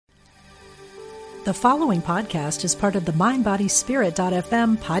The following podcast is part of the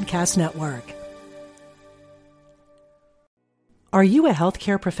MindBodySpirit.fm podcast network. Are you a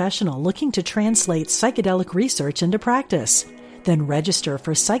healthcare professional looking to translate psychedelic research into practice? Then register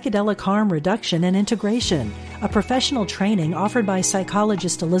for Psychedelic Harm Reduction and Integration, a professional training offered by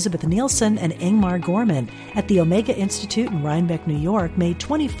psychologist Elizabeth Nielsen and Ingmar Gorman at the Omega Institute in Rhinebeck, New York, May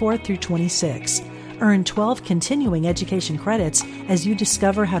 24th through 26. Earn 12 continuing education credits as you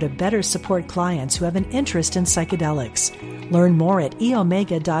discover how to better support clients who have an interest in psychedelics. Learn more at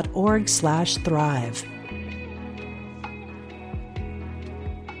eomega.org/thrive.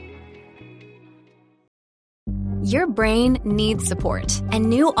 Your brain needs support, and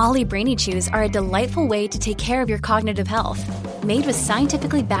new Ollie Brainy Chews are a delightful way to take care of your cognitive health. Made with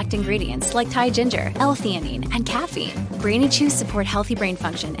scientifically backed ingredients like Thai ginger, L-theanine, and caffeine, Brainy Chews support healthy brain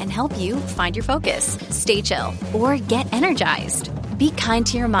function and help you find your focus, stay chill, or get energized. Be kind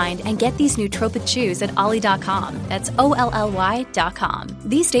to your mind and get these nootropic chews at ollie.com. That's OLLY.com.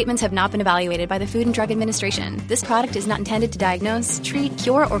 These statements have not been evaluated by the Food and Drug Administration. This product is not intended to diagnose, treat,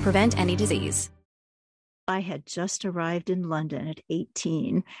 cure, or prevent any disease. I had just arrived in London at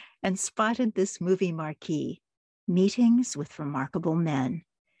 18 and spotted this movie marquee, Meetings with Remarkable Men.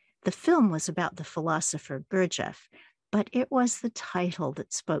 The film was about the philosopher Gurdjieff, but it was the title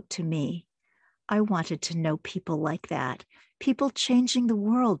that spoke to me. I wanted to know people like that, people changing the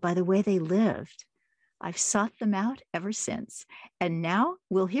world by the way they lived. I've sought them out ever since, and now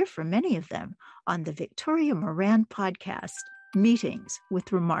we'll hear from many of them on the Victoria Moran podcast, Meetings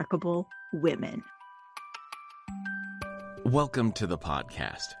with Remarkable Women. Welcome to the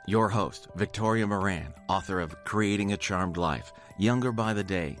podcast. Your host, Victoria Moran, author of Creating a Charmed Life, Younger by the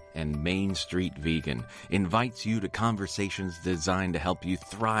Day, and Main Street Vegan, invites you to conversations designed to help you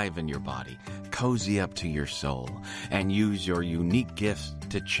thrive in your body, cozy up to your soul, and use your unique gifts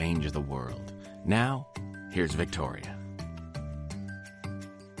to change the world. Now, here's Victoria.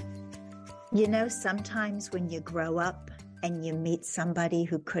 You know, sometimes when you grow up and you meet somebody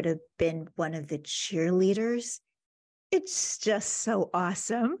who could have been one of the cheerleaders, it's just so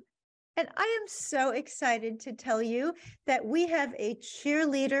awesome. And I am so excited to tell you that we have a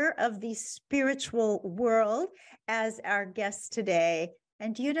cheerleader of the spiritual world as our guest today.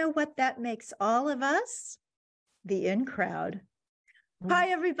 And do you know what that makes all of us? The in crowd. Hi,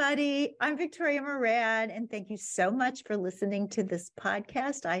 everybody. I'm Victoria Moran, and thank you so much for listening to this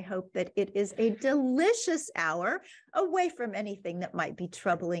podcast. I hope that it is a delicious hour away from anything that might be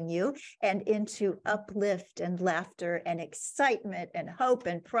troubling you and into uplift and laughter and excitement and hope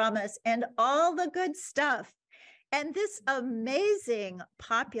and promise and all the good stuff. And this amazing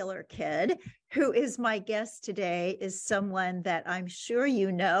popular kid who is my guest today is someone that I'm sure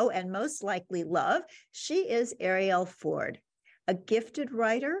you know and most likely love. She is Arielle Ford, a gifted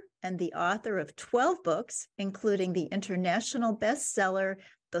writer and the author of 12 books, including the international bestseller,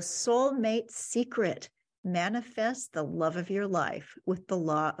 The Soulmate Secret: Manifest the Love of Your Life with the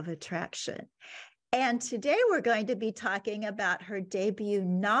Law of Attraction. And today we're going to be talking about her debut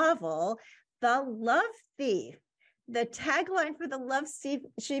novel, The Love Thief. The tagline for The Love Thief,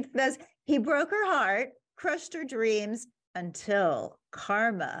 she says, he broke her heart, crushed her dreams until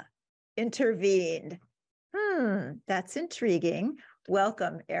karma intervened. That's intriguing.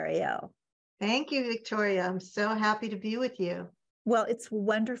 Welcome, Arielle. Thank you, Victoria. I'm so happy to be with you. Well, it's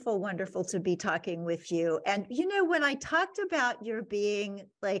wonderful, wonderful to be talking with you. And, you know, when I talked about your being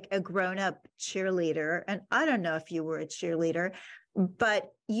like a grown-up cheerleader, and I don't know if you were a cheerleader,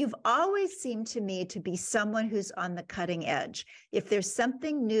 but you've always seemed to me to be someone who's on the cutting edge. If there's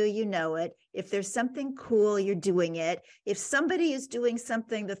something new, you know it. If there's something cool, you're doing it. If somebody is doing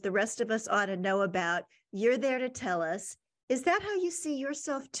something that the rest of us ought to know about, you're there to tell us. Is that how you see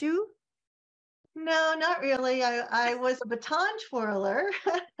yourself too? No, not really. I was a baton twirler,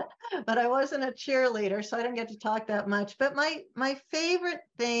 but I wasn't a cheerleader, so I don't get to talk that much. But my favorite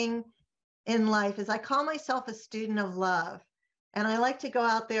thing in life is I call myself a student of love. And I like to go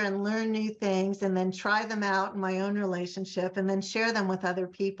out there and learn new things and then try them out in my own relationship and then share them with other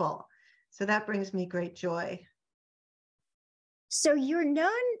people. So that brings me great joy. So you're known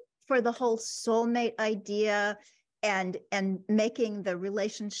for the whole soulmate idea and making the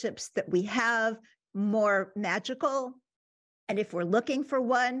relationships that we have more magical. And if we're looking for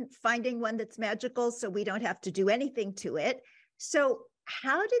one, finding one that's magical so we don't have to do anything to it. So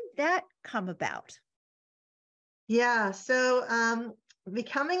how did that come about? Yeah, so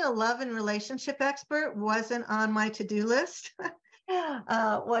becoming a love and relationship expert wasn't on my to-do list.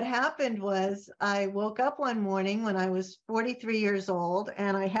 What happened was I woke up one morning when I was 43 years old,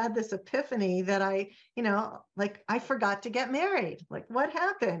 and I had this epiphany that I forgot to get married. Like, what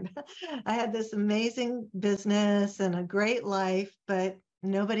happened? I had this amazing business and a great life, but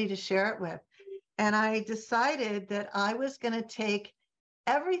nobody to share it with. And I decided that I was going to take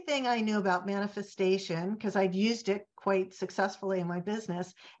everything I knew about manifestation, because I'd used it quite successfully in my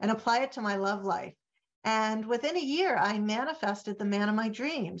business, and apply it to my love life. And within a year, I manifested the man of my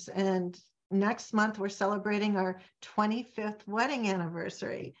dreams. And next month, we're celebrating our 25th wedding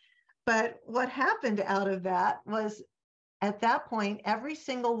anniversary. But what happened out of that was, at that point, every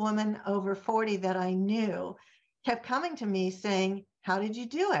single woman over 40 that I knew kept coming to me saying, "How did you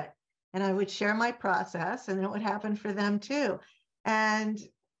do it?" And I would share my process, and it would happen for them too. And,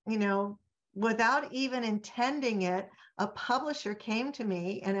 without even intending it, a publisher came to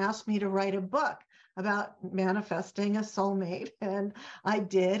me and asked me to write a book about manifesting a soulmate. And I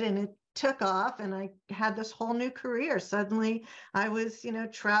did, and it took off, and I had this whole new career. Suddenly I was,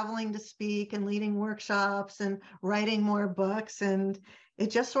 traveling to speak and leading workshops and writing more books, and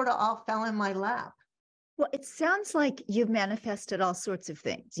it just sort of all fell in my lap. Well, it sounds like you've manifested all sorts of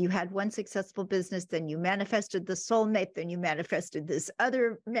things. You had one successful business, then you manifested the soulmate, then you manifested this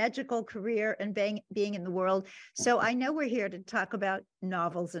other magical career and being in the world. So I know we're here to talk about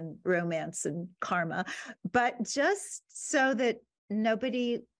novels and romance and karma, but just so that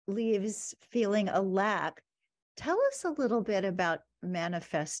nobody leaves feeling a lack, tell us a little bit about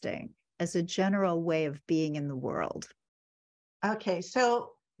manifesting as a general way of being in the world. Okay,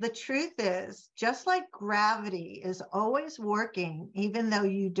 so the truth is, just like gravity is always working, even though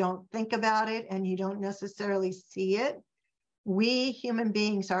you don't think about it and you don't necessarily see it, we human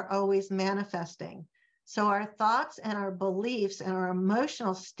beings are always manifesting. So our thoughts and our beliefs and our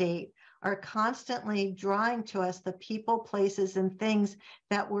emotional state are constantly drawing to us the people, places, and things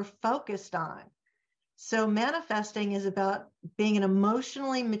that we're focused on. So manifesting is about being an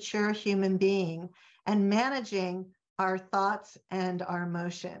emotionally mature human being and managing our thoughts and our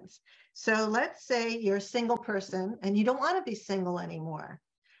emotions. So let's say you're a single person and you don't want to be single anymore.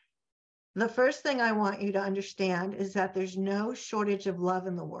 The first thing I want you to understand is that there's no shortage of love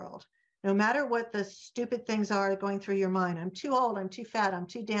in the world. No matter what the stupid things are going through your mind, I'm too old, I'm too fat, I'm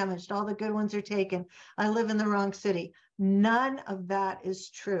too damaged, all the good ones are taken, I live in the wrong city. None of that is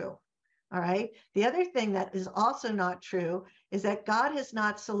true. All right. The other thing that is also not true is that God has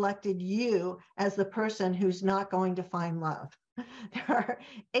not selected you as the person who's not going to find love. There are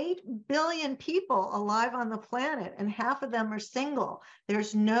 8 billion people alive on the planet, and half of them are single.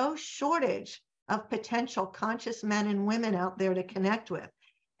 There's no shortage of potential conscious men and women out there to connect with.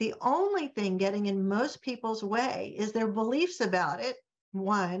 The only thing getting in most people's way is their beliefs about it,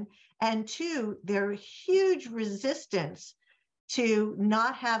 one, and two, their huge resistance to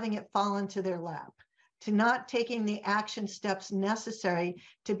not having it fall into their lap, to not taking the action steps necessary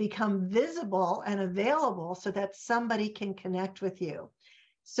to become visible and available so that somebody can connect with you.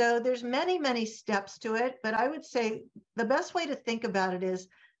 So there's many, many steps to it, but I would say the best way to think about it is,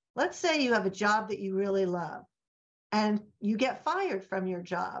 let's say you have a job that you really love and you get fired from your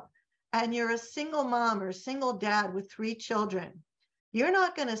job and you're a single mom or a single dad with 3 children. You're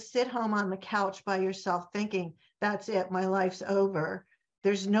not going to sit home on the couch by yourself thinking, that's it, my life's over,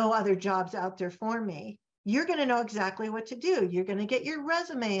 there's no other jobs out there for me. You're going to know exactly what to do. You're going to get your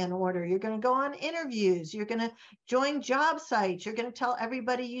resume in order. You're going to go on interviews. You're going to join job sites. You're going to tell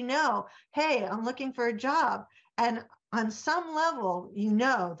everybody you know, hey, I'm looking for a job. And on some level, you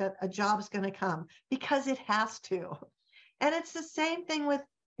know that a job's going to come because it has to. And it's the same thing with,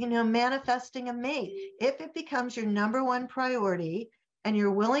 manifesting a mate. If it becomes your number one priority, and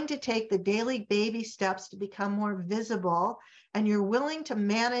you're willing to take the daily baby steps to become more visible, and you're willing to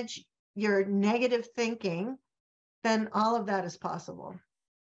manage your negative thinking, then all of that is possible.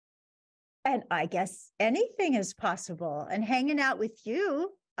 And I guess anything is possible. And hanging out with you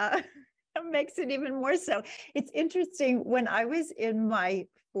makes it even more so. It's interesting, when I was in my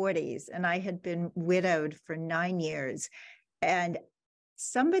 40s and I had been widowed for 9 years, and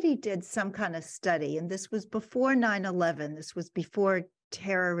somebody did some kind of study, and this was before 9/11. This was before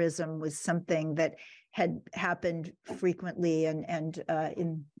terrorism was something that had happened frequently and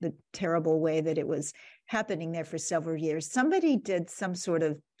in the terrible way that it was happening there for several years. Somebody did some sort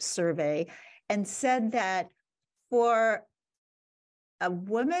of survey and said that for a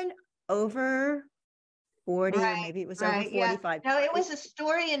woman over 40, or maybe it was over 45. Yeah. No, it was a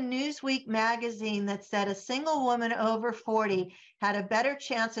story in Newsweek magazine that said a single woman over 40 had a better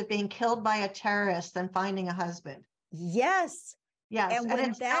chance of being killed by a terrorist than finding a husband. Yes. Yes. And And when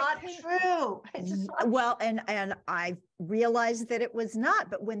it's that not came, true. It's just not well, and I realized that it was not,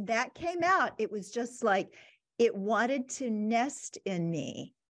 but when that came out, it was just like it wanted to nest in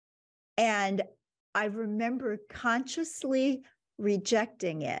me. And I remember consciously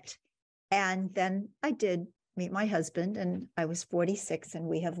rejecting it. And then I did meet my husband, and I was 46, and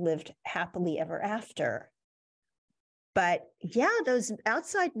we have lived happily ever after. But yeah, those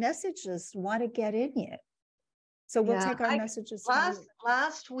outside messages want to get in you. So we'll take our messages from you.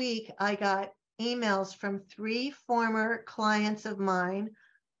 Last week, I got emails from 3 former clients of mine,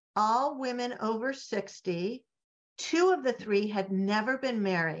 all women over 60. 2 of the 3 had never been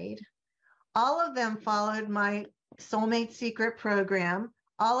married. All of them followed my Soulmate Secret program.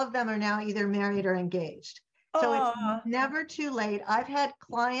 All of them are now either married or engaged. So it's never too late. I've had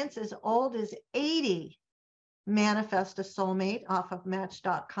clients as old as 80 manifest a soulmate off of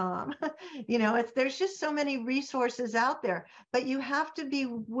match.com. There's just so many resources out there, but you have to be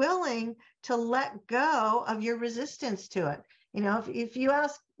willing to let go of your resistance to it. If you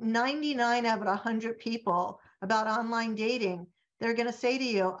ask 99 out of 100 people about online dating, they're going to say to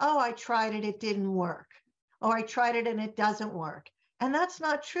you, oh, I tried it, it didn't work. Or I tried it and it doesn't work. And that's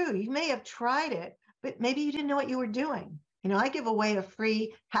not true. You may have tried it, but maybe you didn't know what you were doing. I give away a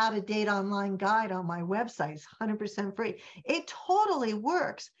free how to date online guide on my website. It's 100% free. It totally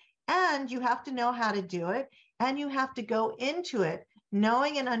works. And you have to know how to do it. And you have to go into it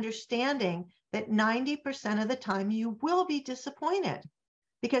knowing and understanding that 90% of the time you will be disappointed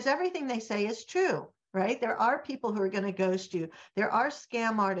because everything they say is true, right? There are people who are going to ghost you. There are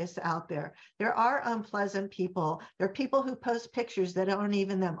scam artists out there. There are unpleasant people. There are people who post pictures that aren't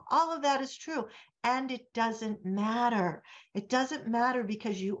even them. All of that is true. And it doesn't matter. It doesn't matter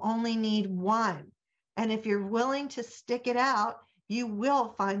because you only need one. And if you're willing to stick it out, you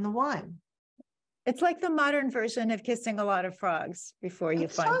will find the one. It's like the modern version of kissing a lot of frogs before you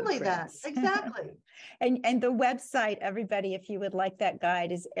find totally your friends. That. Exactly. And the website, everybody, if you would like that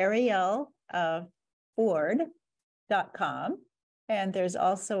guide, is arielleford.com. And there's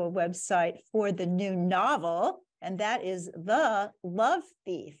also a website for the new novel, and that is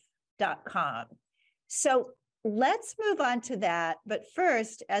thelovethief.com. So let's move on to that. But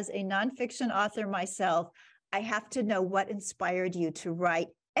first, as a nonfiction author myself, I have to know what inspired you to write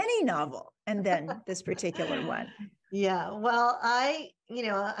any novel, and then this particular one. Yeah, well, I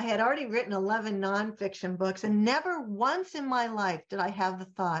had already written 11 nonfiction books, and never once in my life did I have the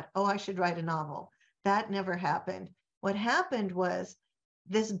thought, oh, I should write a novel. That never happened. What happened was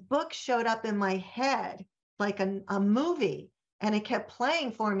this book showed up in my head like a movie, and it kept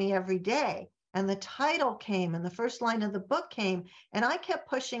playing for me every day. And the title came and the first line of the book came, and I kept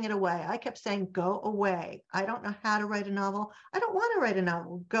pushing it away. I kept saying, go away. I don't know how to write a novel. I don't want to write a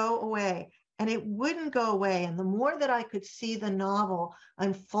novel. Go away. And it wouldn't go away. And the more that I could see the novel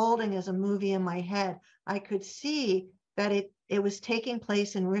unfolding as a movie in my head, I could see that it was taking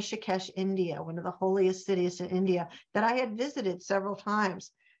place in Rishikesh, India, one of the holiest cities in India that I had visited several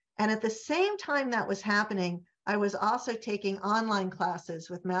times. And at the same time that was happening, I was also taking online classes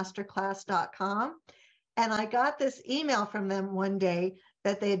with masterclass.com. And I got this email from them one day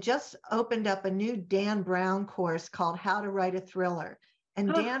that they had just opened up a new Dan Brown course called How to Write a Thriller.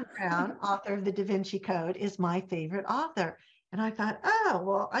 And Dan Brown, author of the Da Vinci Code, is my favorite author. And I thought, oh,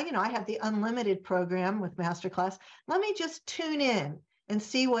 well, I have the unlimited program with Masterclass. Let me just tune in and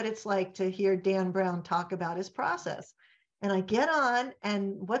see what it's like to hear Dan Brown talk about his process. And I get on,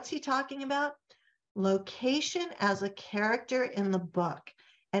 and what's he talking about? Location as a character in the book,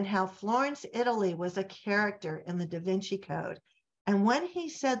 and how Florence, Italy was a character in the Da Vinci Code. And when he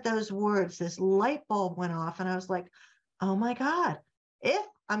said those words, this light bulb went off, and I was like, oh my God, if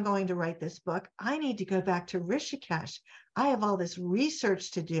I'm going to write this book, I need to go back to Rishikesh. I have all this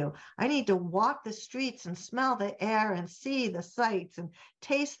research to do. I need to walk the streets and smell the air and see the sights and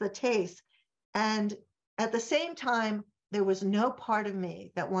taste the taste. And at the same time, there was no part of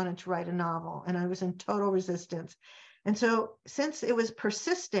me that wanted to write a novel, and I was in total resistance. And so since it was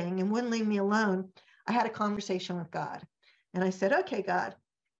persisting and wouldn't leave me alone, I had a conversation with God. And I said, okay, God,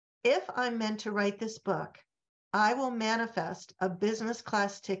 if I'm meant to write this book, I will manifest a business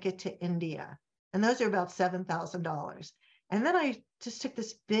class ticket to India. And those are about $7,000. And then I just took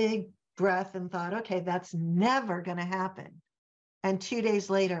this big breath and thought, okay, that's never going to happen. And 2 days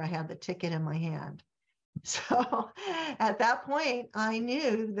later, I had the ticket in my hand. So at that point, I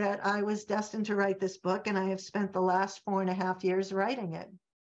knew that I was destined to write this book, and I have spent the last 4.5 years writing it.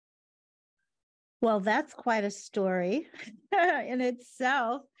 Well, that's quite a story in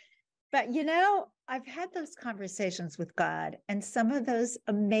itself. But, you know, I've had those conversations with God and some of those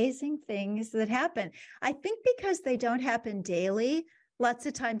amazing things that happen. I think because they don't happen daily, lots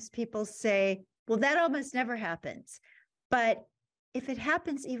of times people say, well, that almost never happens. But if it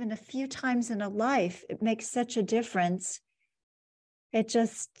happens even a few times in a life, it makes such a difference. It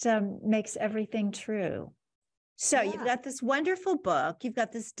just makes everything true. So you've got this wonderful book. You've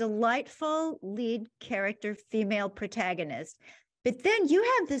got this delightful lead character, female protagonist. But then you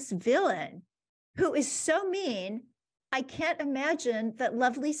have this villain who is so mean. I can't imagine that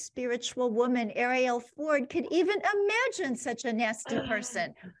lovely spiritual woman, Arielle Ford, could even imagine such a nasty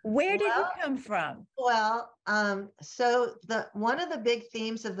person. Where did he come from? Well, so one of the big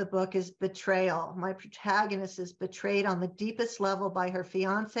themes of the book is betrayal. My protagonist is betrayed on the deepest level by her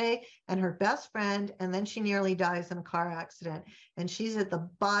fiance and her best friend, and then she nearly dies in a car accident, and she's at the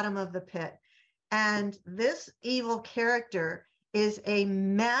bottom of the pit. And this evil character is a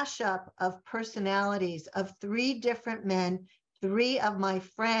mashup of personalities of 3 different men, 3 of my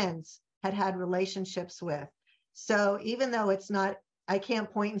friends had relationships with. So even though it's not, I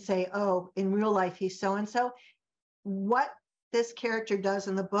can't point and say, oh, in real life, he's so-and-so. What this character does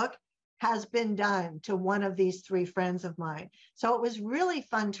in the book has been done to one of these 3 friends of mine. So it was really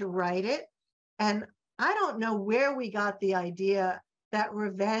fun to write it. And I don't know where we got the idea that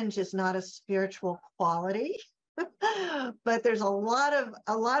revenge is not a spiritual quality. But there's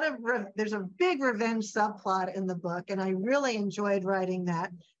there's a big revenge subplot in the book. And I really enjoyed writing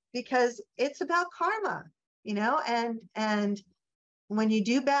that because it's about karma, you know, and when you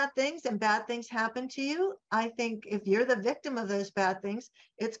do bad things and bad things happen to you, I think if you're the victim of those bad things,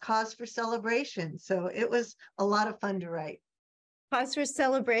 it's cause for celebration. So it was a lot of fun to write. Cause for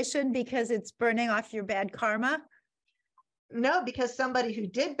celebration because it's burning off your bad karma? No, because somebody who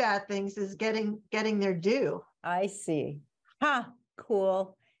did bad things is getting their due. I see.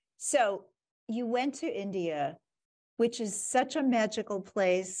 Cool. So you went to India, which is such a magical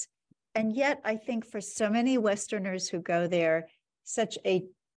place. And yet I think for so many Westerners who go there, such a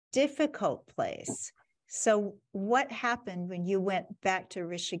difficult place. So what happened when you went back to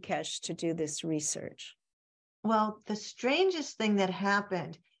Rishikesh to do this research? Well, the strangest thing that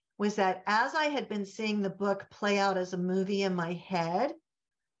happened was that as I had been seeing the book play out as a movie in my head,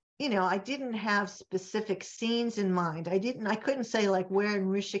 you know, I didn't have specific scenes in mind. I couldn't say like where in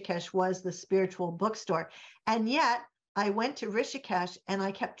Rishikesh was the spiritual bookstore. And yet I went to Rishikesh and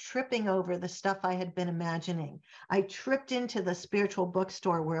I kept tripping over the stuff I had been imagining. I tripped into the spiritual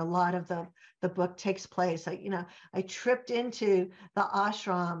bookstore where a lot of the book takes place. I tripped into the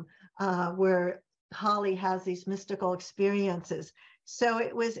ashram where Holly has these mystical experiences. So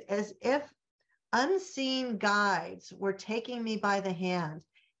it was as if unseen guides were taking me by the hand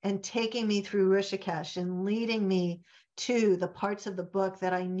and taking me through Rishikesh and leading me to the parts of the book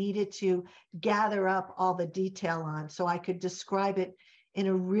that I needed to gather up all the detail on so I could describe it in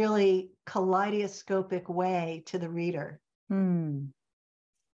a really kaleidoscopic way to the reader.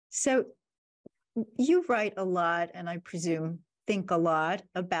 So you write a lot, and I presume think a lot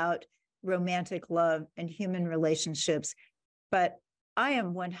about romantic love and human relationships, but I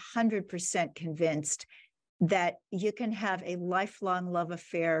am 100% convinced that you can have a lifelong love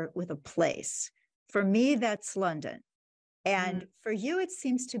affair with a place. For me, that's London. And for you, it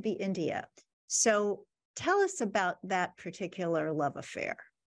seems to be India. So tell us about that particular love affair.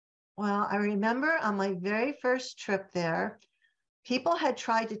 Well, I remember on my very first trip there, people had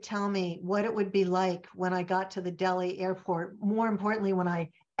tried to tell me what it would be like when I got to the Delhi airport, more importantly, when I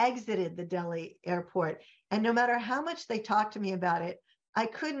exited the Delhi airport. And no matter how much they talked to me about it, I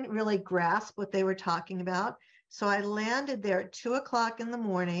couldn't really grasp what they were talking about. So I landed there at 2:00 in the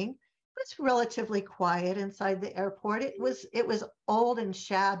morning. It was relatively quiet inside the airport. It was old and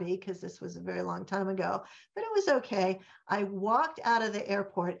shabby because this was a very long time ago, but it was okay. I walked out of the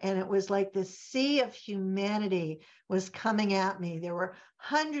airport and it was like this sea of humanity was coming at me. There were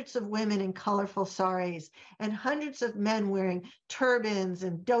hundreds of women in colorful saris and hundreds of men wearing turbans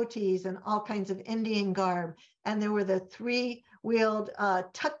and dhotis and all kinds of Indian garb. And there were the 3-wheeled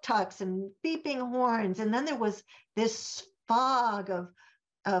tuk-tuks and beeping horns. And then there was this fog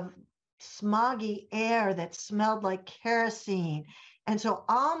of smoggy air that smelled like kerosene. And so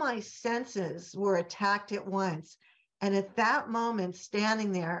all my senses were attacked at once. And at that moment,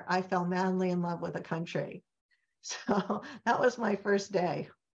 standing there, I fell madly in love with the country. So that was my first day.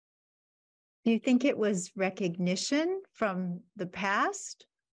 Do you think it was recognition from the past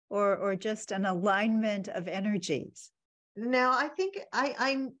or just an alignment of energies? No, I think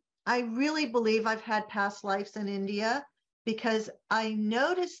I really believe I've had past lives in India. because I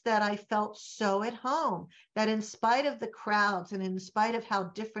noticed that I felt so at home, that in spite of the crowds and in spite of how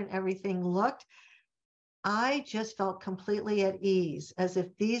different everything looked, I just felt completely at ease, as if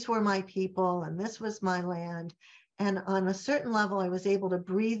these were my people and this was my land. And on a certain level, I was able to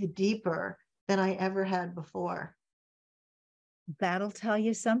breathe deeper than I ever had before. That'll tell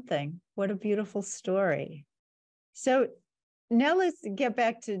you something. What a beautiful story. So now let's get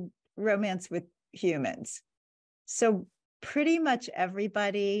back to romance with humans. So pretty much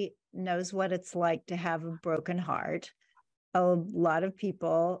everybody knows what it's like to have a broken heart. A lot of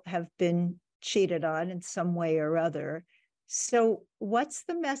people have been cheated on in some way or other. So what's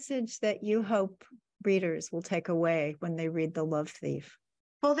the message that you hope readers will take away when they read The Love Thief?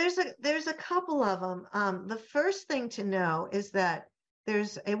 Well, there's a couple of them. The first thing to know is that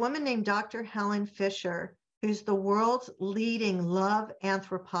there's a woman named Dr. Helen Fisher, who's the world's leading love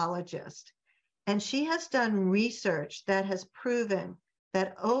anthropologist. And she has done research that has proven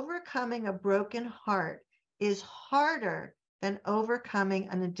that overcoming a broken heart is harder than overcoming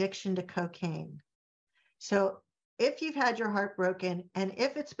an addiction to cocaine. So if you've had your heart broken and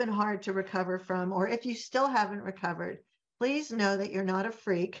if it's been hard to recover from, or if you still haven't recovered, please know that you're not a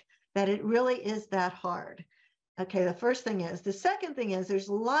freak, that it really is that hard. Okay, the first thing is. The second thing is there's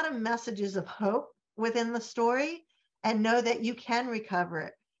a lot of messages of hope within the story, and know that you can recover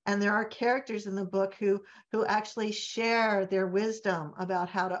it. And there are characters in the book who actually share their wisdom about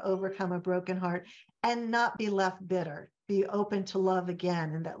how to overcome a broken heart and not be left bitter, be open to love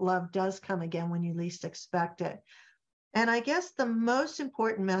again, and that love does come again when you least expect it. And I guess the most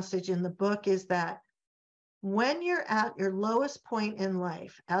important message in the book is that when you're at your lowest point in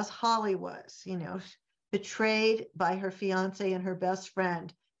life, as Holly was, betrayed by her fiance and her best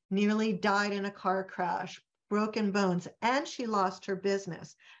friend, nearly died in a car crash, broken bones, and she lost her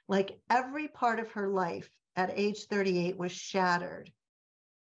business. Like every part of her life at age 38 was shattered.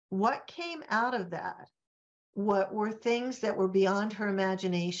 What came out of that? What were things that were beyond her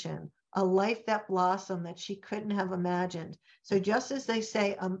imagination, a life that blossomed that she couldn't have imagined. So just as they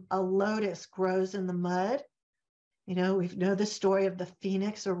say, a lotus grows in the mud, we know the story of the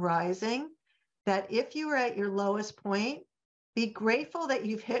phoenix arising, that if you are at your lowest point, be grateful that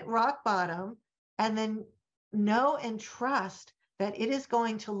you've hit rock bottom, and then know and trust that it is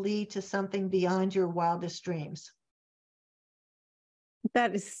going to lead to something beyond your wildest dreams.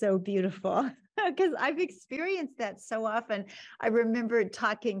 That is so beautiful, because I've experienced that so often. I remember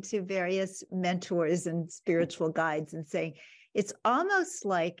talking to various mentors and spiritual guides and saying, it's almost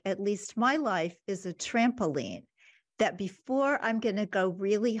like, at least my life is a trampoline, that before I'm going to go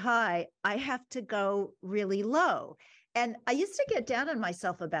really high, I have to go really low. And I used to get down on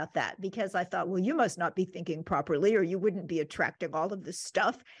myself about that, because I thought, well, you must not be thinking properly, or you wouldn't be attracting all of this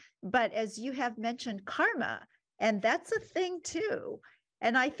stuff. But as you have mentioned, karma, and that's a thing too.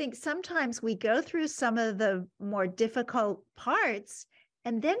 And I think sometimes we go through some of the more difficult parts,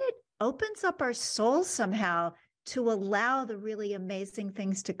 and then it opens up our soul somehow to allow the really amazing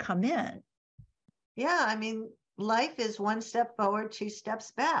things to come in. Yeah, I mean, life is one step forward, two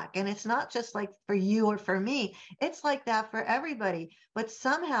steps back. And it's not just like for you or for me. It's like that for everybody. But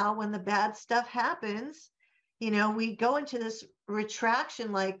somehow when the bad stuff happens, we go into this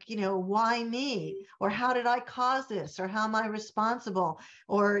retraction, like, why me? Or how did I cause this? Or how am I responsible?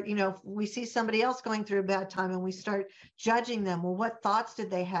 Or, we see somebody else going through a bad time and we start judging them. Well, what thoughts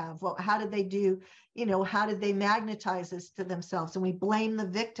did they have? Well, how did they do? How did they magnetize this to themselves? And we blame the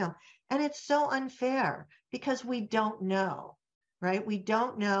victim. And it's so unfair, because we don't know, right? We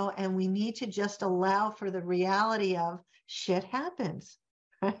don't know. And we need to just allow for the reality of shit happens.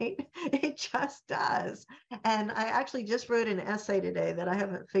 Right? It just does. And I actually just wrote an essay today that I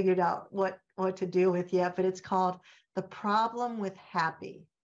haven't figured out what to do with yet, but it's called The Problem with Happy.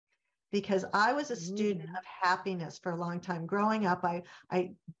 Because I was a student of happiness for a long time. Growing up,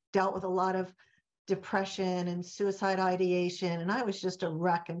 I dealt with a lot of depression and suicide ideation, and I was just a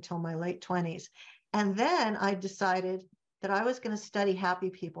wreck until my late 20s. And then I decided that I was going to study happy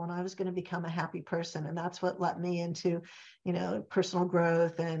people, and I was going to become a happy person. And that's what led me into, personal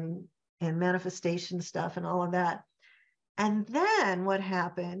growth and manifestation stuff and all of that. And then what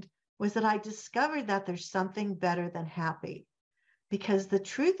happened was that I discovered that there's something better than happy, because the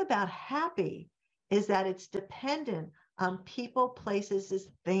truth about happy is that it's dependent on people, places,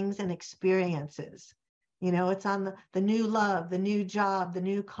 things, and experiences. It's on the new love, the new job, the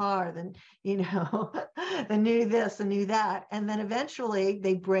new car, the new this, the new that. And then eventually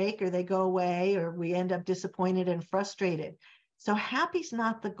they break, or they go away, or we end up disappointed and frustrated. So happy's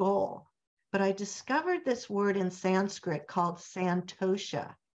not the goal. But I discovered this word in Sanskrit called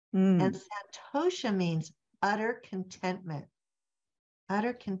santosha. And santosha means utter contentment.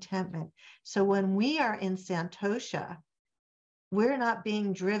 Utter contentment. So when we are in santosha, we're not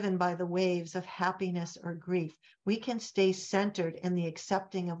being driven by the waves of happiness or grief. We can stay centered in the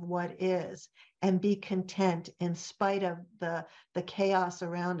accepting of what is and be content in spite of the chaos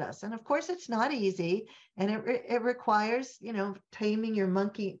around us. And of course, it's not easy, and it requires, taming your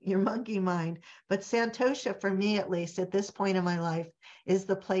monkey mind. But santosha, for me at least, at this point in my life, is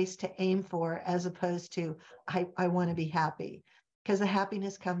the place to aim for, as opposed to I want to be happy, because the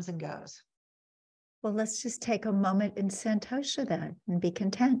happiness comes and goes. Well, let's just take a moment in santosha then and be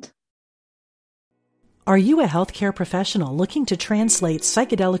content. Are you a healthcare professional looking to translate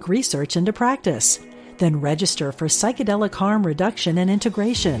psychedelic research into practice? Then register for Psychedelic Harm Reduction and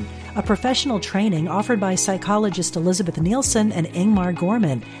Integration, a professional training offered by psychologist Elizabeth Nielsen and Ingmar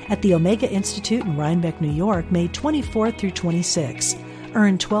Gorman at the Omega Institute in Rhinebeck, New York, May 24th through 26.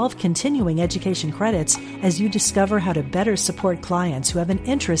 Earn 12 continuing education credits as you discover how to better support clients who have an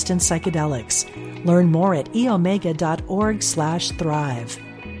interest in psychedelics. Learn more at eomega.org/thrive.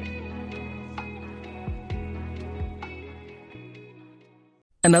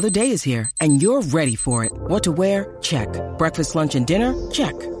 Another day is here, and you're ready for it. What to wear? Check. Breakfast, lunch, and dinner?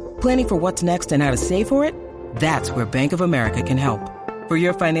 Check. Planning for what's next and how to save for it? That's where Bank of America can help. For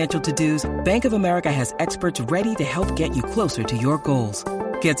your financial to-dos, Bank of America has experts ready to help get you closer to your goals.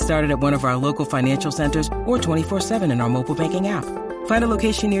 Get started at one of our local financial centers or 24/7 in our mobile banking app. Find a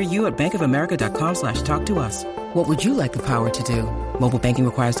location near you at bankofamerica.com/talktous. What would you like the power to do? Mobile banking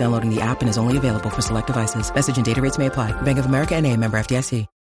requires downloading the app and is only available for select devices. Message and data rates may apply. Bank of America NA, member FDIC.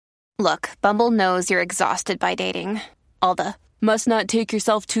 Look, Bumble knows you're exhausted by dating. All the must not take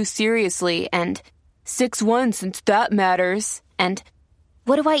yourself too seriously and 6'1" since that matters. And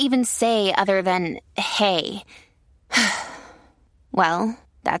what do I even say other than hey? Well,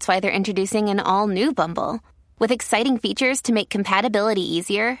 that's why they're introducing an all-new Bumble with exciting features to make compatibility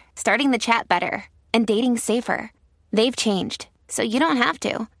easier, starting the chat better, and dating safer. They've changed, so you don't have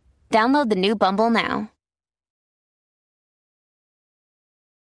to. Download the new Bumble now.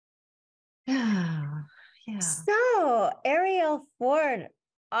 Yeah. So, Arielle Ford,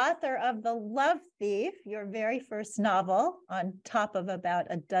 author of The Love Thief, your very first novel, on top of about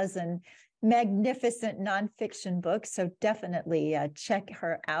a dozen magnificent nonfiction books. So definitely check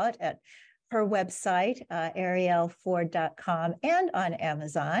her out at her website, arielleford.com, and on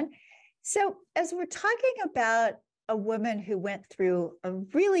Amazon. So as we're talking about a woman who went through a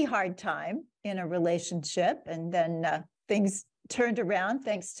really hard time in a relationship, and then things turned around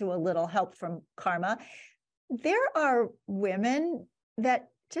thanks to a little help from karma, there are women that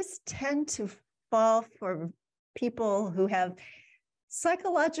just tend to fall for people who have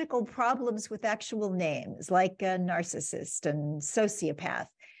psychological problems with actual names, like a narcissist and sociopath.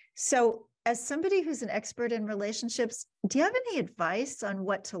 So as somebody who's an expert in relationships, do you have any advice on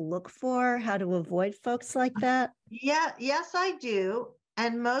what to look for, how to avoid folks like that? Yeah, yes, I do.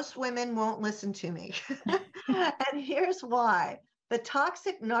 And most women won't listen to me. And here's why. The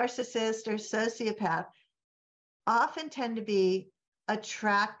toxic narcissist or sociopath often tend to be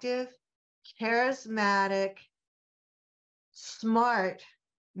attractive, charismatic, smart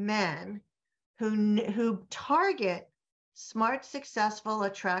men who target smart, successful,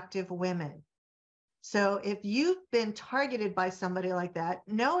 attractive women. So if you've been targeted by somebody like that,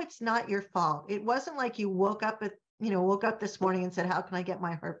 no, it's not your fault. It wasn't like you woke up this morning and said, how can I get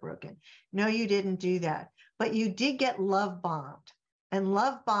my heart broken? No, you didn't do that. But you did get love bombed. And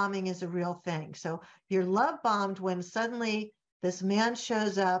love bombing is a real thing. So you're love bombed when suddenly this man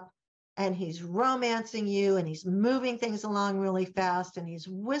shows up and he's romancing you and he's moving things along really fast and he's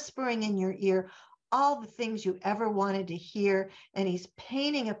whispering in your ear all the things you ever wanted to hear. And he's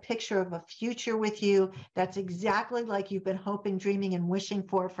painting a picture of a future with you that's exactly like you've been hoping, dreaming, and wishing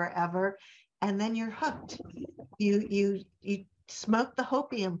for forever. And then you're hooked. You smoke the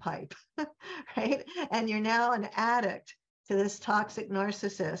hopium pipe, right? And you're now an addict to this toxic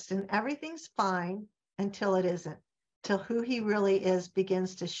narcissist, and everything's fine until it isn't, till who he really is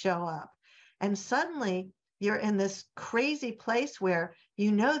begins to show up. And suddenly you're in this crazy place where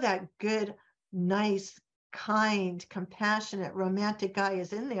you know that good, nice, kind, compassionate, romantic guy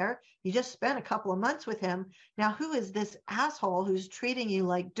is in there. You just spent a couple of months with him. Now, who is this asshole who's treating you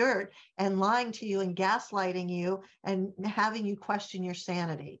like dirt and lying to you and gaslighting you and having you question your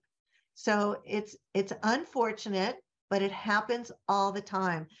sanity? So it's unfortunate, but it happens all the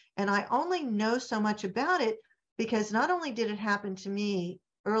time. And I only know so much about it because not only did it happen to me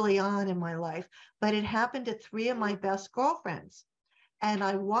early on in my life, but it happened to 3 of my best girlfriends. And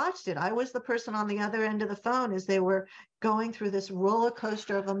I watched it. I was the person on the other end of the phone as they were going through this roller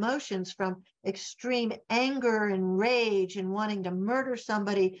coaster of emotions, from extreme anger and rage and wanting to murder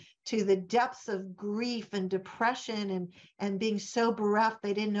somebody to the depths of grief and depression and being so bereft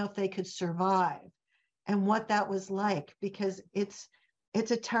they didn't know if they could survive, and what that was like, because it's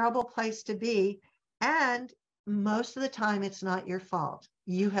a terrible place to be. And most of the time, it's not your fault.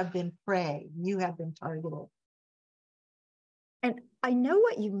 You have been prey. You have been targeted. And I know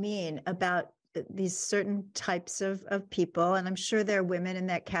what you mean about these certain types of people. And I'm sure there are women in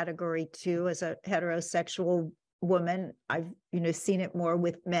that category too. As a heterosexual woman, I've, seen it more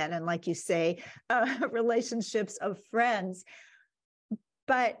with men. And like you say, relationships of friends.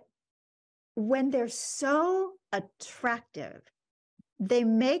 But when they're so attractive, they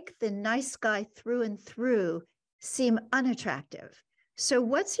make the nice guy through and through seem unattractive. So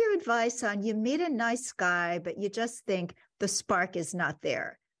what's your advice on, you meet a nice guy, but you just think the spark is not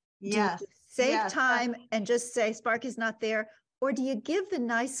there? Yes. Do you save time and just say spark is not there? Or do you give the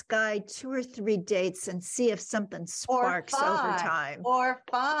nice guy 2 or 3 dates and see if something sparks over time? Or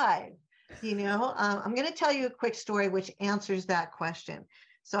 5. I'm going to tell you a quick story which answers that question.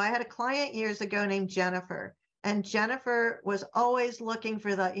 So I had a client years ago named Jennifer, and Jennifer was always looking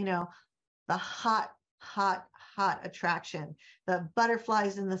for the hot attraction, the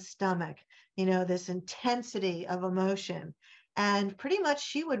butterflies in the stomach, this intensity of emotion. And pretty much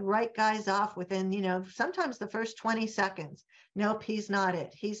she would write guys off within, sometimes the first 20 seconds. Nope, he's not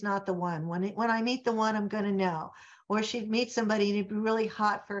it. He's not the one. When I meet the one, I'm going to know. Or she'd meet somebody and it'd be really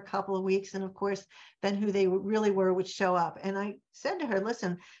hot for a couple of weeks. And of course, then who they really were would show up. And I said to her,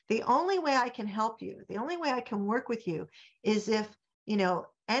 listen, the only way I can help you, the only way I can work with you is if,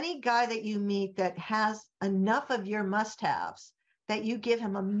 any guy that you meet that has enough of your must-haves, that you give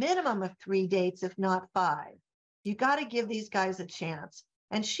him a minimum of 3 dates, if not 5. You got to give these guys a chance.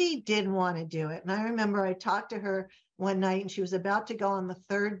 And she didn't want to do it. And I remember I talked to her one night and she was about to go on the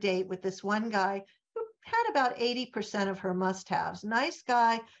 3rd date with this one guy who had about 80% of her must-haves. Nice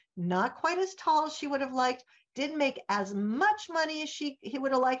guy, not quite as tall as she would have liked, didn't make as much money as he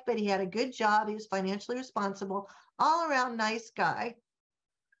would have liked, but he had a good job. He was financially responsible, all around nice guy.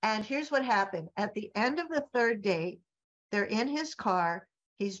 And here's what happened. At the end of the 3rd date, they're in his car.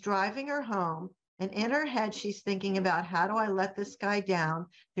 He's driving her home. And in her head, she's thinking about, how do I let this guy down?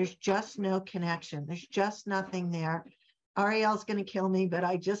 There's just no connection. There's just nothing there. Arielle's going to kill me, but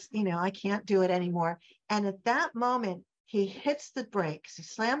I just, I can't do it anymore. And at that moment, he hits the brakes. He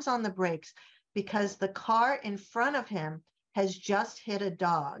slams on the brakes because the car in front of him has just hit a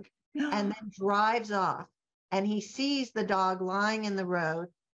dog and then drives off. And he sees the dog lying in the road.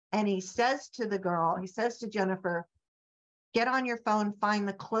 And he says to Jennifer, get on your phone, find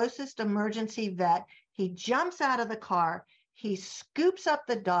the closest emergency vet. He jumps out of the car. He scoops up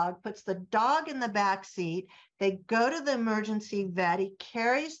the dog, puts the dog in the back seat. They go to the emergency vet. He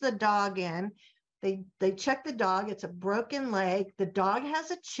carries the dog in. They check the dog. It's a broken leg. The dog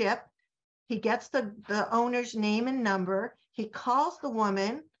has a chip. He gets the owner's name and number. He calls the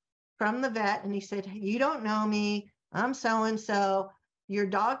woman from the vet and he said, you don't know me. I'm so-and-so. Your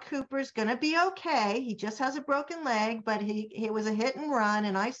dog Cooper's going to be okay. He just has a broken leg, but he was a hit and run,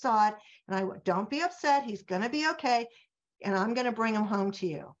 and I saw it. And don't be upset. He's going to be okay, and I'm going to bring him home to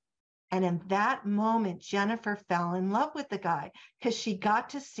you. And in that moment, Jennifer fell in love with the guy because she got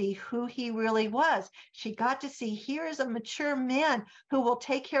to see who he really was. She got to see, here is a mature man who will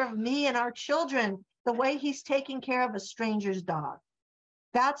take care of me and our children the way he's taking care of a stranger's dog.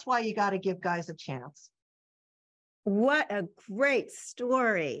 That's why you got to give guys a chance. What a great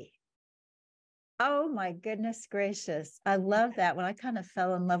story. Oh my goodness gracious. I love that one. I kind of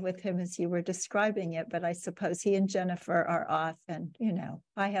fell in love with him as you were describing it, but I suppose he and Jennifer are off and,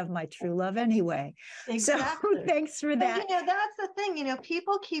 I have my true love anyway. Exactly. So thanks for that. But, that's the thing,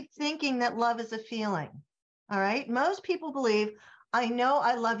 people keep thinking that love is a feeling. All right. Most people believe, I know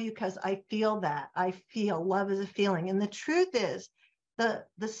I love you because I feel that. I feel love is a feeling. And the truth is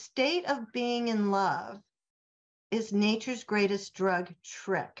the state of being in love is nature's greatest drug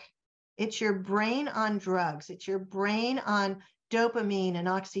trick. It's your brain on drugs. It's your brain on dopamine and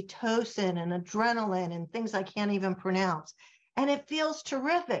oxytocin and adrenaline and things I can't even pronounce. And it feels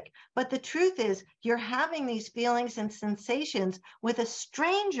terrific. But the truth is, you're having these feelings and sensations with a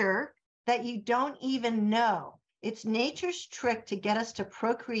stranger that you don't even know. It's nature's trick to get us to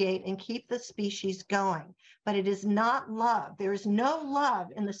procreate and keep the species going. But it is not love. There is no love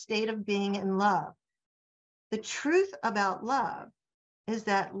in the state of being in love. The truth about love is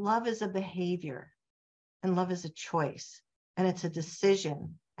that love is a behavior and love is a choice and it's a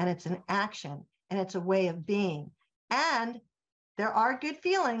decision and it's an action and it's a way of being. And there are good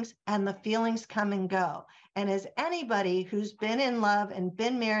feelings, and the feelings come and go. And as anybody who's been in love and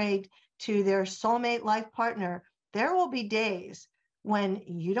been married to their soulmate life partner, there will be days when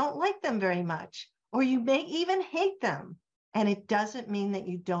you don't like them very much, or you may even hate them. And it doesn't mean that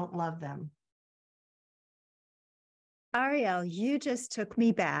you don't love them. Arielle, you just took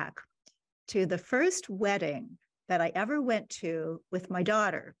me back to the first wedding that I ever went to with my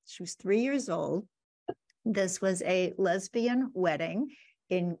daughter. She was 3 years old. This was a lesbian wedding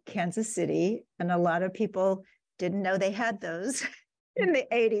in Kansas City, and a lot of people didn't know they had those in the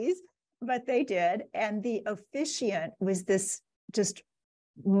 80s, but they did. And the officiant was this just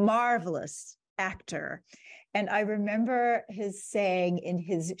marvelous actor. And I remember his saying in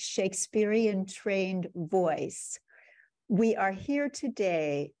his Shakespearean trained voice, "We are here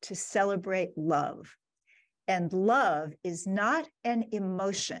today to celebrate love. And love is not an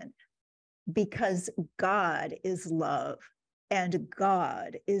emotion, because God is love, and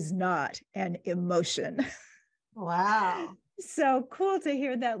God is not an emotion." Wow. So cool to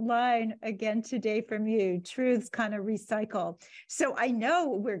hear that line again today from you. Truths kind of recycle. So I know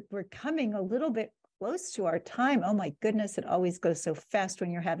we're coming a little bit close to our time. Oh my goodness, it always goes so fast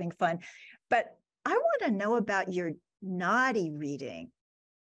when you're having fun. But I want to know about your naughty reading.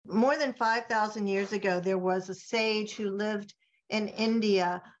 More than 5,000 years ago, there was a sage who lived in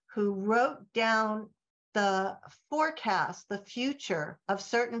India who wrote down the forecast, the future of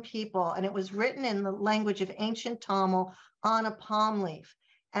certain people. And it was written in the language of ancient Tamil on a palm leaf.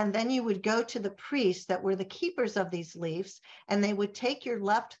 And then you would go to the priests that were the keepers of these leaves, and they would take your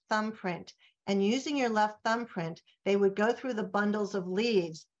left thumbprint. And using your left thumbprint, they would go through the bundles of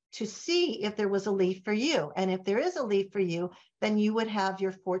leaves to see if there was a leaf for you. And if there is a leaf for you, then you would have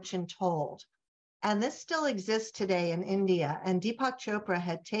your fortune told. And this still exists today in India. And Deepak Chopra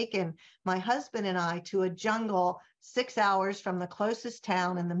had taken my husband and I to a jungle 6 hours from the closest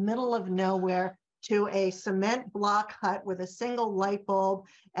town in the middle of nowhere to a cement block hut with a single light bulb.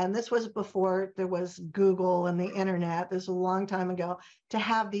 And this was before there was Google and the internet. This was a long time ago, to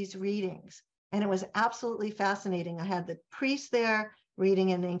have these readings. And it was absolutely fascinating. I had the priest there reading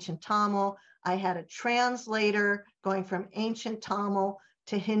in ancient Tamil. I had a translator going from ancient Tamil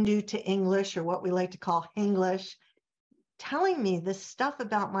to Hindu to English, or what we like to call Hinglish, telling me this stuff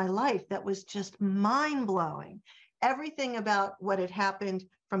about my life that was just mind-blowing. Everything about what had happened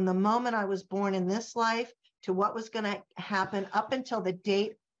from the moment I was born in this life to what was going to happen up until the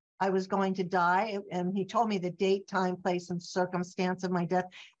date I was going to die. And he told me the date, time, place, and circumstance of my death,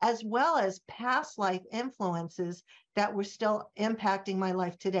 as well as past life influences that were still impacting my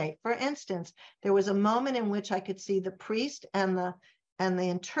life today. For instance, there was a moment in which I could see the priest and the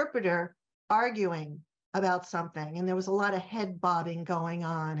interpreter arguing about something. And there was a lot of head bobbing going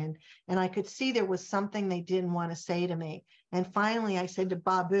on. And I could see there was something they didn't want to say to me. And finally, I said to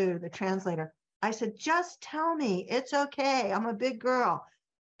Babu, the translator, I said, "Just tell me, it's okay. I'm a big girl."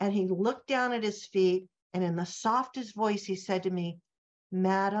 And he looked down at his feet, and in the softest voice, he said to me,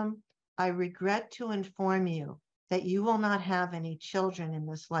 "Madam, I regret to inform you that you will not have any children in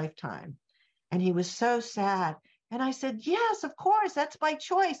this lifetime." And he was so sad. And I said, "Yes, of course, that's my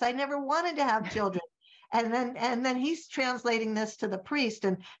choice. I never wanted to have children." And then he's translating this to the priest,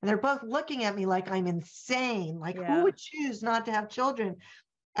 and they're both looking at me like I'm insane. Like, who would choose not to have children?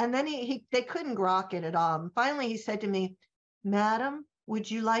 And then they couldn't grok it at all. And finally, he said to me, "Madam,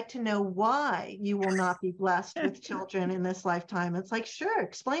 would you like to know why you will not be blessed with children in this lifetime?" It's like, "Sure,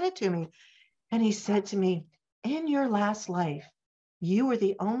 explain it to me." And he said to me, "In your last life, you were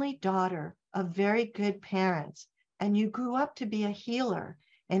the only daughter of very good parents, and you grew up to be a healer.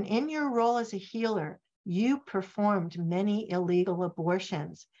 And in your role as a healer, you performed many illegal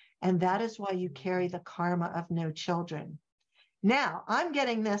abortions. And that is why you carry the karma of no children." Now, I'm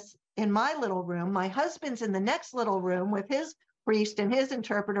getting this in my little room. My husband's in the next little room with his priest and his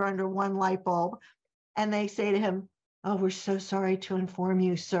interpreter under one light bulb. And they say to him, "Oh, we're so sorry to inform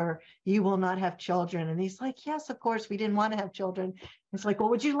you, sir, you will not have children." And he's like, "Yes, of course, we didn't want to have children." It's like, "Well,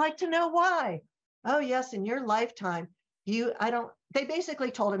 would you like to know why?" "Oh, yes, in your lifetime, they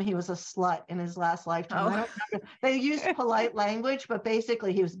basically told him he was a slut in his last lifetime. I don't remember. They used polite language, but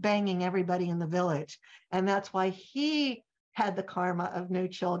basically he was banging everybody in the village. And that's why he had the karma of no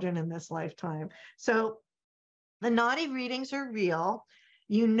children in this lifetime. So the naughty readings are real.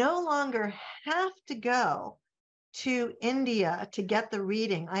 You no longer have to go to India to get the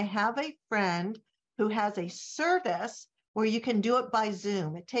reading. I have a friend who has a service where you can do it by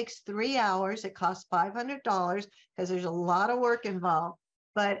Zoom. It takes 3 hours. It costs $500 because there's a lot of work involved.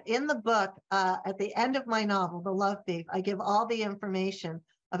 But in the book, at the end of my novel, The Love Thief, I give all the information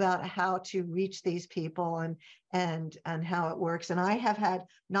about how to reach these people and how it works. And I have had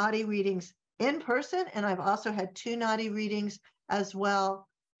naughty readings in person, and I've also had 2 naughty readings as well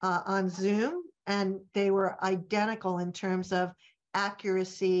on Zoom, and they were identical in terms of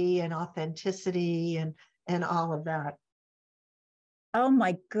accuracy and authenticity and all of that. Oh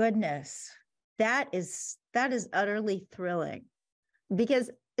my goodness. That is utterly thrilling,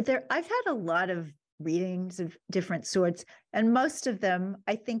 because I've had a lot of readings of different sorts, and most of them,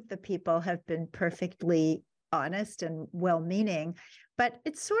 I think the people have been perfectly honest and well-meaning, but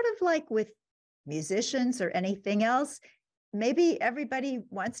it's sort of like with musicians or anything else. Maybe everybody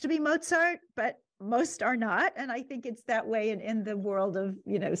wants to be Mozart, but most are not. And I think it's that way in the world of,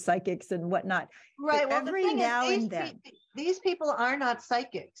 psychics and whatnot. Right. But well, every the thing now is, and then, these people are not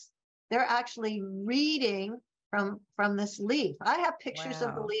psychics. They're actually reading from this leaf. I have pictures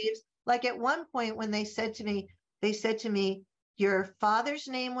of the wow. leaves. Like at one point when they said to me, your father's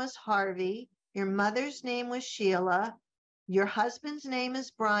name was Harvey, your mother's name was Sheila, your husband's name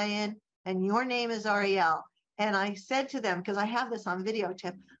is Brian, and your name is Arielle. And I said to them, because I have this on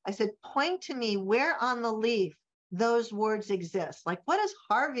videotape, I said, point to me where on the leaf those words exist. Like, what does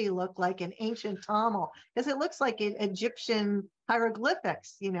Harvey look like in ancient Tamil? Because it looks like Egyptian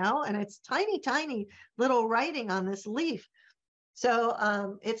hieroglyphics, and it's tiny, tiny little writing on this leaf.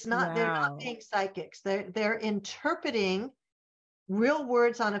 So it's not, they're not Wow. being psychics. They're interpreting real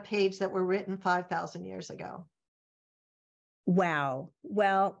words on a page that were written 5,000 years ago. Wow.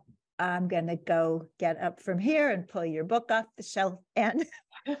 Well, I'm going to go get up from here and pull your book off the shelf and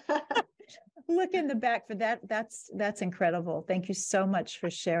look in the back for that. That's incredible. Thank you so much for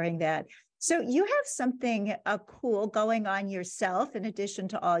sharing that. So you have something cool going on yourself, in addition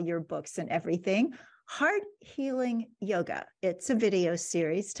to all your books and everything. Heart Healing Yoga. It's a video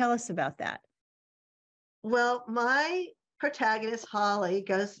series. Tell us about that. Well, my protagonist, Holly,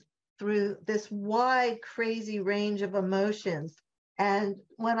 goes through this wide, crazy range of emotions. And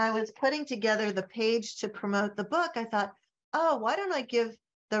when I was putting together the page to promote the book, I thought, oh, why don't I give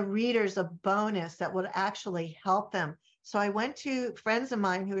the readers a bonus that would actually help them? So I went to friends of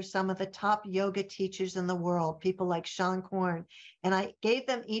mine who are some of the top yoga teachers in the world, people like Sean Korn, and I gave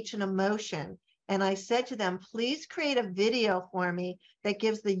them each an emotion. And I said to them, please create a video for me that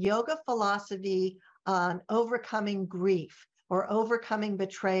gives the yoga philosophy on overcoming grief or overcoming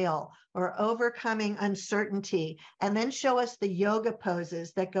betrayal or overcoming uncertainty, and then show us the yoga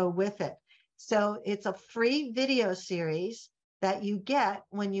poses that go with it. So it's a free video series that you get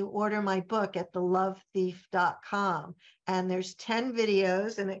when you order my book at thelovethief.com. And there's 10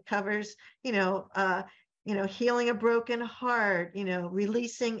 videos, and it covers, healing a broken heart,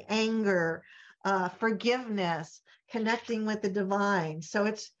 releasing anger, forgiveness, connecting with the divine. So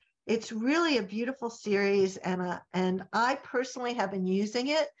it's really a beautiful series, and I personally have been using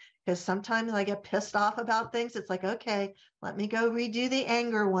it because sometimes I get pissed off about things. It's like, okay, let me go redo the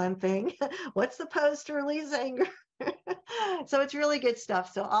anger one thing. What's the pose to release anger? So it's really good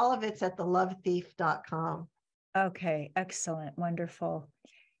stuff. So all of it's at thelovethief.com. Okay, excellent, wonderful.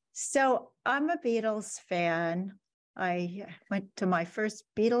 So I'm a Beatles fan. I went to my first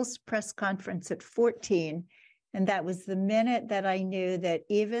Beatles press conference at 14. And that was the minute that I knew that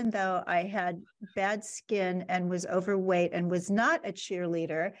even though I had bad skin and was overweight and was not a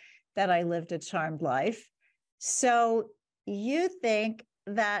cheerleader, that I lived a charmed life. So you think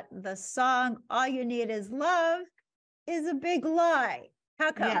that the song, All You Need Is Love, is a big lie.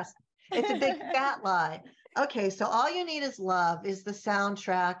 How come? Yes, it's a big fat lie. Okay, so All You Need Is Love is the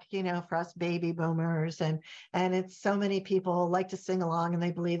soundtrack, for us baby boomers, and it's so many people like to sing along, and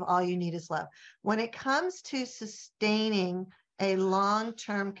they believe all you need is love. When it comes to sustaining a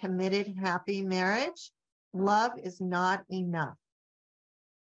long-term committed happy marriage, love is not enough.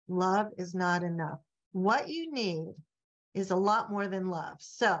 Love is not enough. What you need is a lot more than love.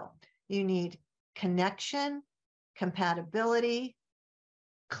 So you need connection, compatibility,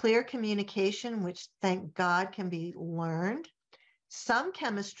 clear communication, which thank God can be learned. Some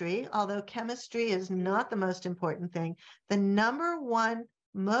chemistry, although chemistry is not the most important thing. The number one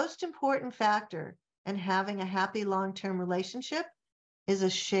most important factor in having a happy long-term relationship is a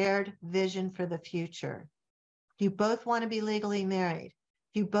shared vision for the future. You both want to be legally married.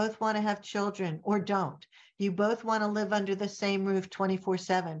 You both want to have children or don't. You both want to live under the same roof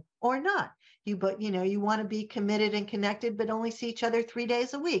 24/7 or not. You want to be committed and connected, but only see each other 3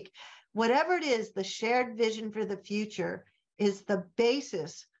 days a week. Whatever it is, the shared vision for the future is the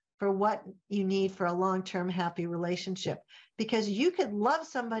basis for what you need for a long-term happy relationship. Because you could love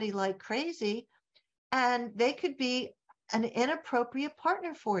somebody like crazy and they could be an inappropriate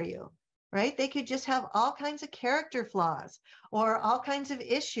partner for you. right? They could just have all kinds of character flaws or all kinds of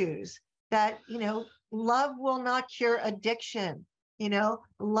issues that, love will not cure addiction.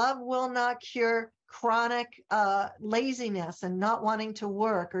 Love will not cure chronic laziness and not wanting to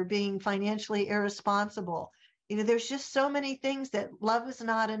work or being financially irresponsible. There's just so many things that love is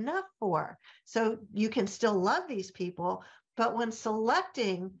not enough for. So you can still love these people, but when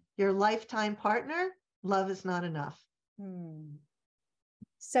selecting your lifetime partner, love is not enough.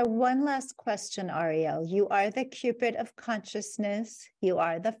 So one last question, Arielle. You are the Cupid of consciousness. You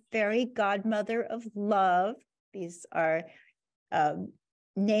are the fairy godmother of love. These are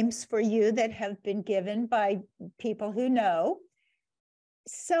names for you that have been given by people who know.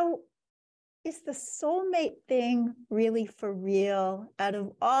 So is the soulmate thing really for real? Out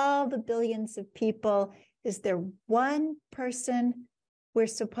of all the billions of people, is there one person we're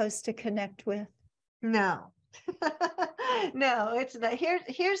supposed to connect with? No. No, it's not.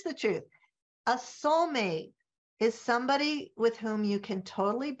 Here's the truth. A soulmate is somebody with whom you can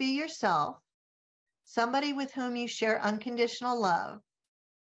totally be yourself, somebody with whom you share unconditional love.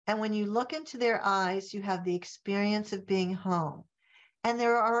 And when you look into their eyes, you have the experience of being home. And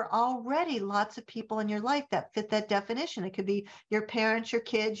there are already lots of people in your life that fit that definition. It could be your parents, your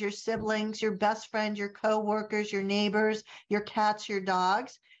kids, your siblings, your best friend, your coworkers, your neighbors, your cats, your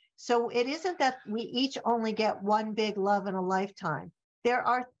dogs. So it isn't that we each only get one big love in a lifetime. There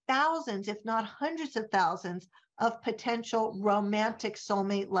are thousands, if not hundreds of thousands, of potential romantic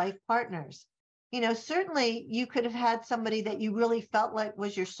soulmate life partners. Certainly you could have had somebody that you really felt like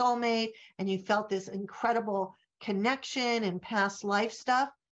was your soulmate and you felt this incredible connection and past life stuff,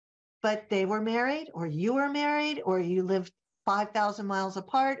 but they were married or you were married or you lived 5,000 miles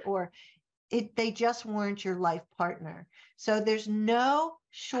apart or they just weren't your life partner. So there's no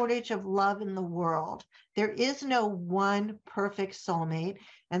shortage of love in the world. There is no one perfect soulmate.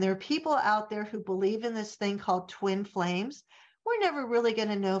 And there are people out there who believe in this thing called twin flames. We're never really going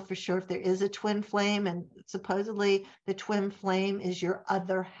to know for sure if there is a twin flame. And supposedly the twin flame is your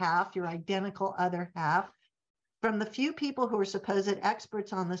other half, your identical other half. From the few people who are supposed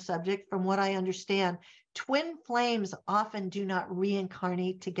experts on the subject, from what I understand, twin flames often do not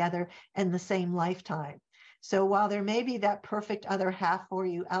reincarnate together in the same lifetime. So while there may be that perfect other half for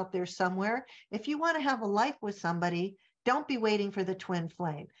you out there somewhere, if you want to have a life with somebody, don't be waiting for the twin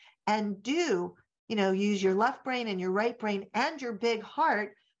flame. And do, use your left brain and your right brain and your big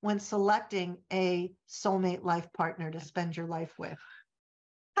heart when selecting a soulmate life partner to spend your life with.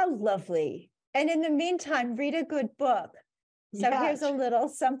 How lovely. And in the meantime, read a good book. So here's a little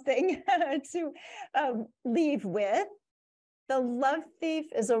something to leave with. The Love Thief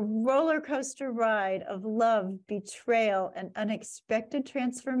is a roller coaster ride of love, betrayal, and unexpected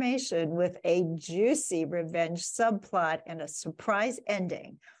transformation with a juicy revenge subplot and a surprise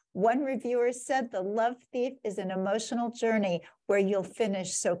ending. One reviewer said The Love Thief is an emotional journey where you'll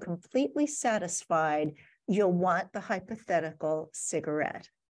finish so completely satisfied, you'll want the hypothetical cigarette.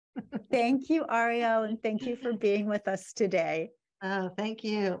 Thank you, Arielle, and thank you for being with us today. Oh, thank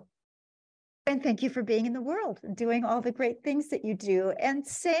you. And thank you for being in the world and doing all the great things that you do. And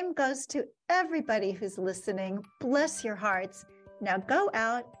same goes to everybody who's listening. Bless your hearts. Now go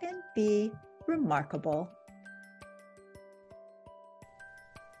out and be remarkable.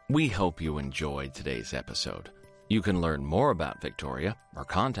 We hope you enjoyed today's episode. You can learn more about Victoria or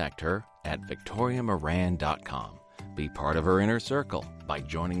contact her at victoriamoran.com. Be part of her inner circle by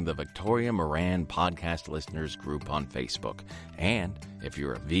joining the Victoria Moran Podcast Listeners group on Facebook. And if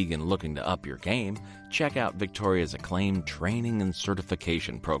you're a vegan looking to up your game, check out Victoria's acclaimed training and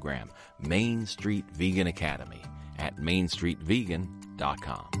certification program, Main Street Vegan Academy, at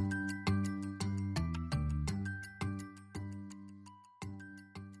mainstreetvegan.com.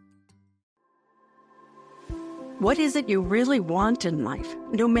 What is it you really want in life?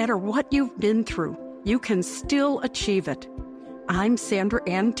 No matter what you've been through, you can still achieve it. I'm Sandra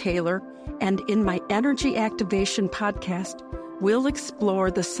Ann Taylor, and in my Energy Activation podcast, we'll explore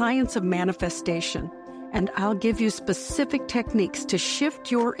the science of manifestation, and I'll give you specific techniques to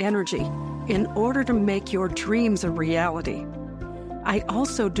shift your energy in order to make your dreams a reality. I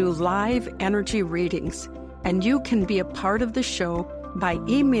also do live energy readings, and you can be a part of the show by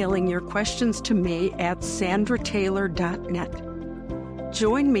emailing your questions to me at sandrataylor.net.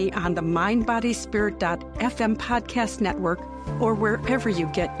 Join me on the mindbodyspirit.fm podcast network or wherever you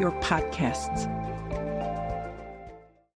get your podcasts.